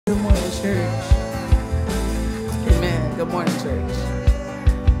Good morning, church. Amen. Good morning, church.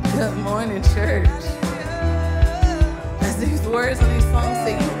 Good morning, church. As these words of these songs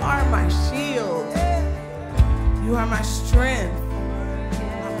say, you are my shield. You are my strength,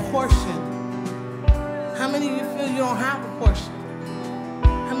 my portion. How many of you feel you don't have a portion?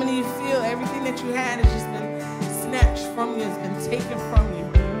 How many of you feel everything that you had has just been snatched from you, has been taken from you?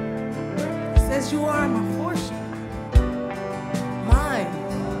 It says you are my portion. Mine.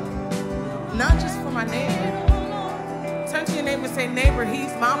 Not just for my neighbor. Turn to your neighbor and say, neighbor,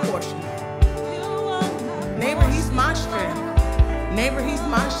 he's my portion. Neighbor, he's my strength. Neighbor, he's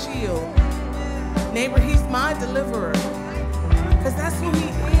my shield. Neighbor, he's my deliverer. Because that's who he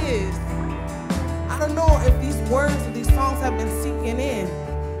is. I don't know if these words of these songs have been sinking in,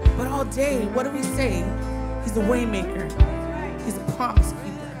 but all day, what do we say? He's a way maker. He's a promise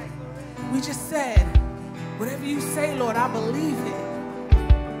keeper. We just said, whatever you say, Lord, I believe it.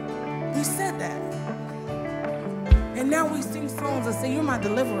 We said that. And now we sing songs that say, you're my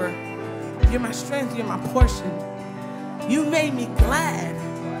deliverer. You're my strength. You're my portion. You made me glad.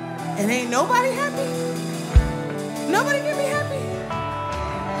 And ain't nobody happy? Nobody can be happy?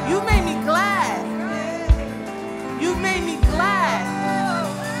 You made me glad. You made me glad.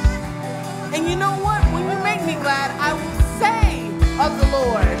 And you know what? When you make me glad, I will say of the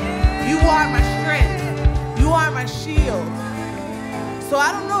Lord, you are my strength. You are my shield. So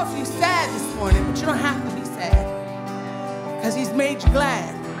I don't know if you're sad this morning, but you don't have to be sad. Because he's made you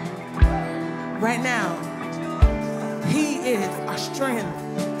glad. Right now, he is our strength.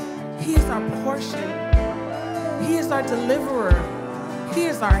 He is our portion. He is our deliverer. He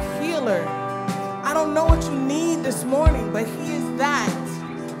is our healer. I don't know what you need this morning, but he is that.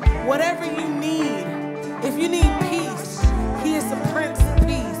 Whatever you need. If you need peace, he is the Prince of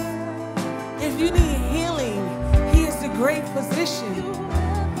Peace. If you need healing, he is the great physician.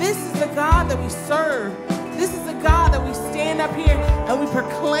 This is the God that we serve. This is the God that we stand up here and we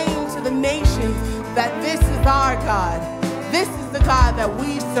proclaim to the nations that this is our God. This is the God that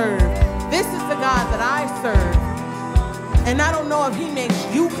we serve. This is the God that I serve. And I don't know if he makes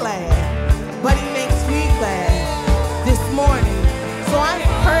you glad, but he makes me glad this morning. So I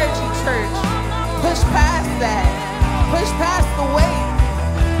encourage you, church, push past that. Push past the weight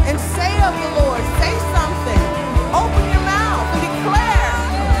and say of the Lord, say something. Open your mouth and declare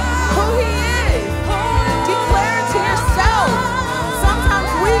who he is. Declare it to yourself. Sometimes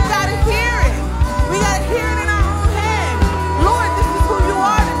we got to hear it. We got to hear it in our own head. Lord, this is who you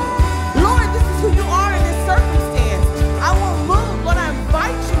are to me. Lord, this is who you are in this circumstance. I won't move, but I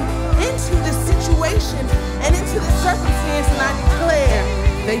invite you into this situation and into this circumstance, and I declare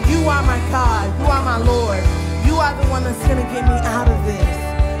that you are my God. You are my Lord. You are the one that's going to get me out of this.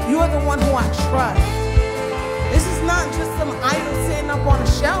 You are the one who I trust. This is not just some idol sitting up on a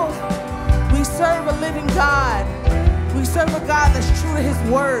shelf. We serve a living God. We serve a God that's true to his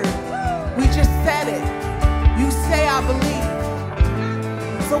word. We just said it. You say, I believe.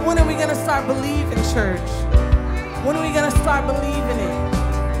 So when are we going to start believing, church? When are we going to start believing it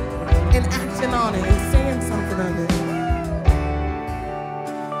and acting on it and saying something of it?